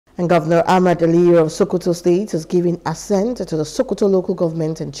And Governor Ahmed Aliyu of Sokoto State has given assent to the Sokoto Local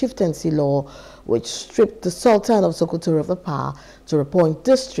Government and Chieftaincy law, which stripped the Sultan of Sokoto of the power to appoint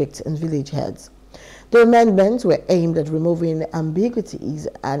district and village heads. The amendments were aimed at removing ambiguities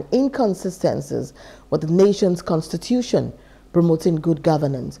and inconsistencies with the nation's constitution, promoting good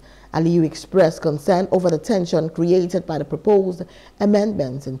governance. Aliyu expressed concern over the tension created by the proposed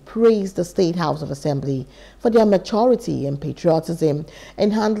amendments and praised the State House of Assembly for their maturity and patriotism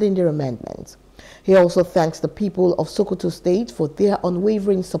in handling their amendments. He also thanks the people of Sokoto State for their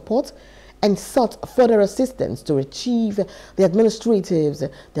unwavering support and sought further assistance to achieve the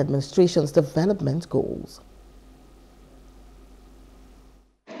administration's development goals.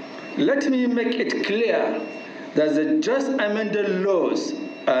 Let me make it clear that the just amended laws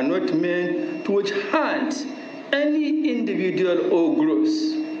are not meant to hurt any individual or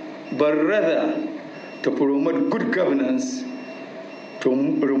groups, but rather to promote good governance, to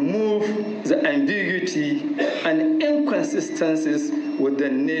remove the ambiguity and inconsistencies with the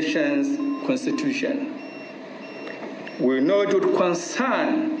nation's constitution. We note with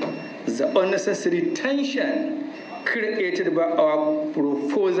concern the unnecessary tension created by our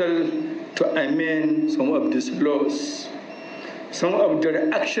proposal to amend some of these laws. Some of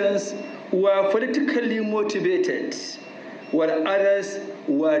their actions were politically motivated, while others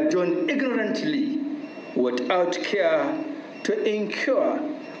were done ignorantly without care to ensure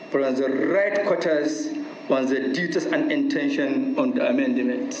from the right quarters on the duties and intention on the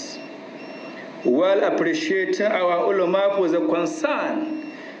amendments. While appreciating our ulama for the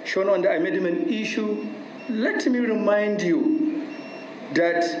concern shown on the amendment issue, let me remind you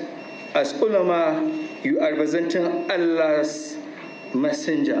that as ulama, you are representing Allah's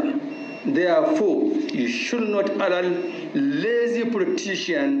messenger. Therefore, you should not allow lazy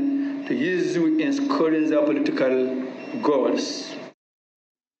politicians to use you in scoring their political goals.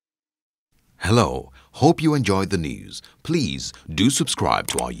 Hello, hope you enjoyed the news. Please do subscribe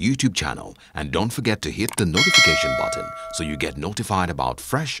to our YouTube channel and don't forget to hit the notification button so you get notified about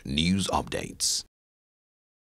fresh news updates.